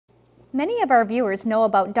Many of our viewers know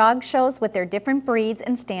about dog shows with their different breeds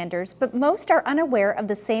and standards, but most are unaware of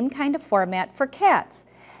the same kind of format for cats.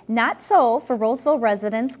 Not so for Roseville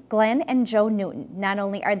residents Glen and Joe Newton. Not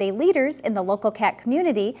only are they leaders in the local cat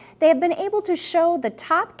community, they have been able to show the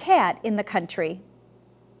top cat in the country.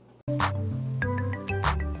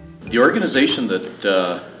 The organization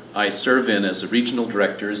that I serve in as a regional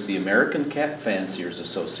director is the American Cat Fanciers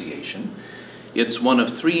Association. It's one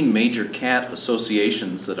of 3 major cat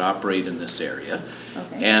associations that operate in this area,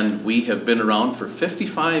 and we have been around for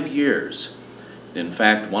 55 years. In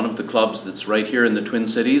fact, one of the clubs that's right here in the Twin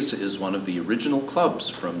Cities is one of the original clubs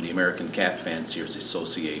from the American Cat Fanciers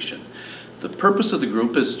Association. The purpose of the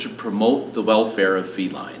group is to promote the welfare of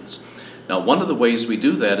felines. Now, one of the ways we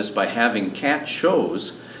do that is by having cat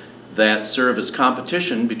shows that serve as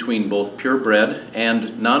competition between both purebred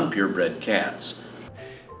and non-purebred cats.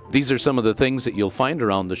 These are some of the things that you'll find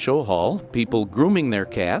around the show hall, people grooming their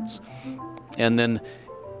cats, and then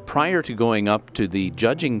prior to going up to the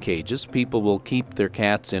judging cages, people will keep their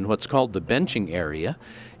cats in what's called the benching area,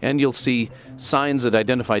 and you'll see signs that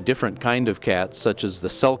identify different kind of cats, such as the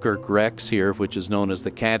Selkirk Rex here, which is known as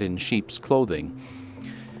the cat in sheep's clothing.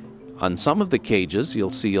 On some of the cages,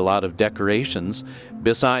 you'll see a lot of decorations.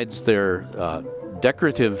 Besides their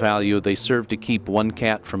decorative value, they serve to keep one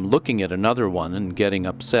cat from looking at another one and getting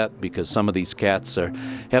upset because some of these cats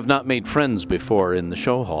have not made friends before in the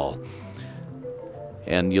show hall.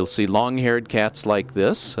 And you'll see long-haired cats like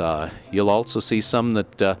this. You'll also see some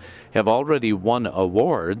that have already won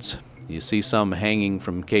awards. You see some hanging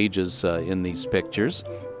from cages in these pictures.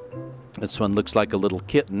 This one looks like a little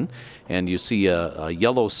kitten, and you see a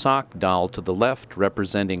yellow sock doll to the left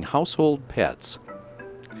representing household pets.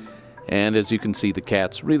 And as you can see, the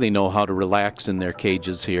cats really know how to relax in their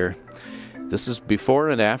cages here. This is before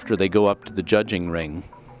and after they go up to the judging ring.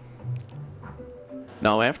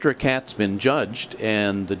 Now, after a cat's been judged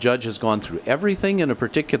and the judge has gone through everything in a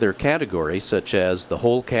particular category, such as the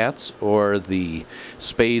whole cats or the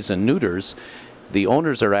spays and neuters, the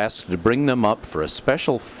owners are asked to bring them up for a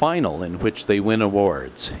special final in which they win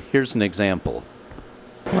awards. Here's an example.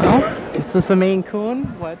 Well, is this a Maine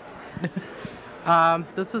Coon? What?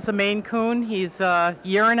 This is a Maine Coon. He's a 1.5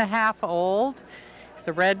 years old. He's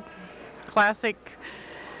a red classic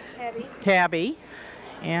tabby.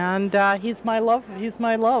 And he's my love. He's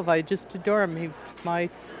my love. I just adore him. He's my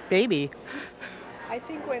baby. I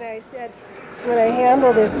think when I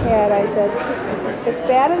handled this cat, I said, it's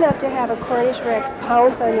bad enough to have a Cornish Rex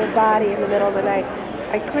pounce on your body in the middle of the night.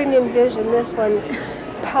 I couldn't envision this one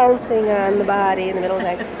pouncing on the body in the middle of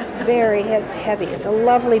the night. It's very heavy. It's a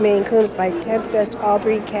lovely Maine Coon. It's my 10th best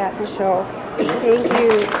all-breed cat in the show. Thank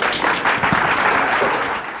you.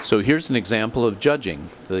 So here's an example of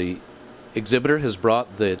judging. The exhibitor has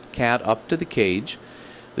brought the cat up to the cage.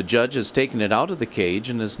 The judge has taken it out of the cage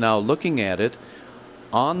and is now looking at it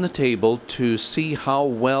on the table to see how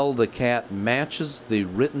well the cat matches the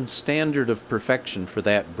written standard of perfection for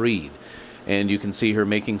that breed. And you can see her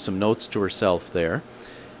making some notes to herself there.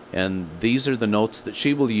 And these are the notes that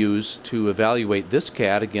she will use to evaluate this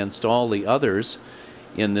cat against all the others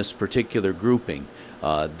in this particular grouping.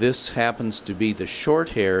 This happens to be the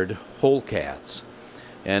short-haired whole cats.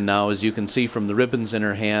 And now, as you can see from the ribbons in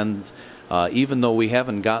her hand, even though we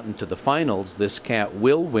haven't gotten to the finals, this cat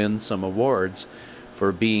will win some awards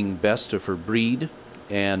for being best of her breed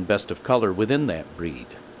and best of color within that breed.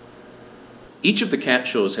 Each of the cat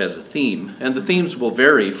shows has a theme, and the themes will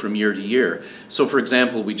vary from year to year. So, for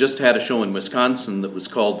example, we just had a show in Wisconsin that was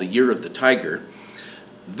called the Year of the Tiger.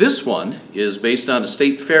 This one is based on a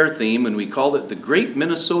state fair theme, and we call it the Great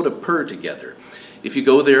Minnesota Purr Together. If you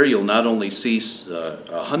go there, you'll not only see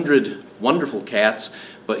 100 wonderful cats,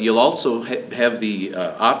 but you'll also have the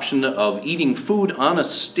option of eating food on a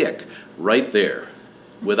stick right there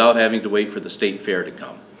without having to wait for the state fair to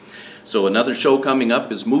come. So another show coming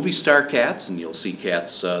up is Movie Star Cats, and you'll see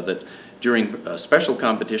cats that during a special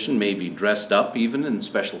competition may be dressed up even in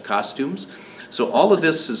special costumes. So all of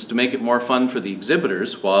this is to make it more fun for the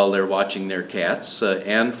exhibitors while they're watching their cats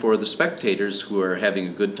and for the spectators who are having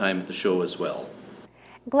a good time at the show as well.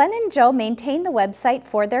 Glen and Joe maintain the website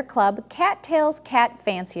for their club, Cattails Cat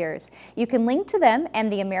Fanciers. You can link to them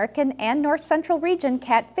and the American and North Central Region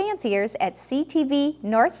Cat Fanciers at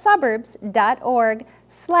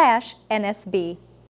ctvnorthsuburbs.org/NSB.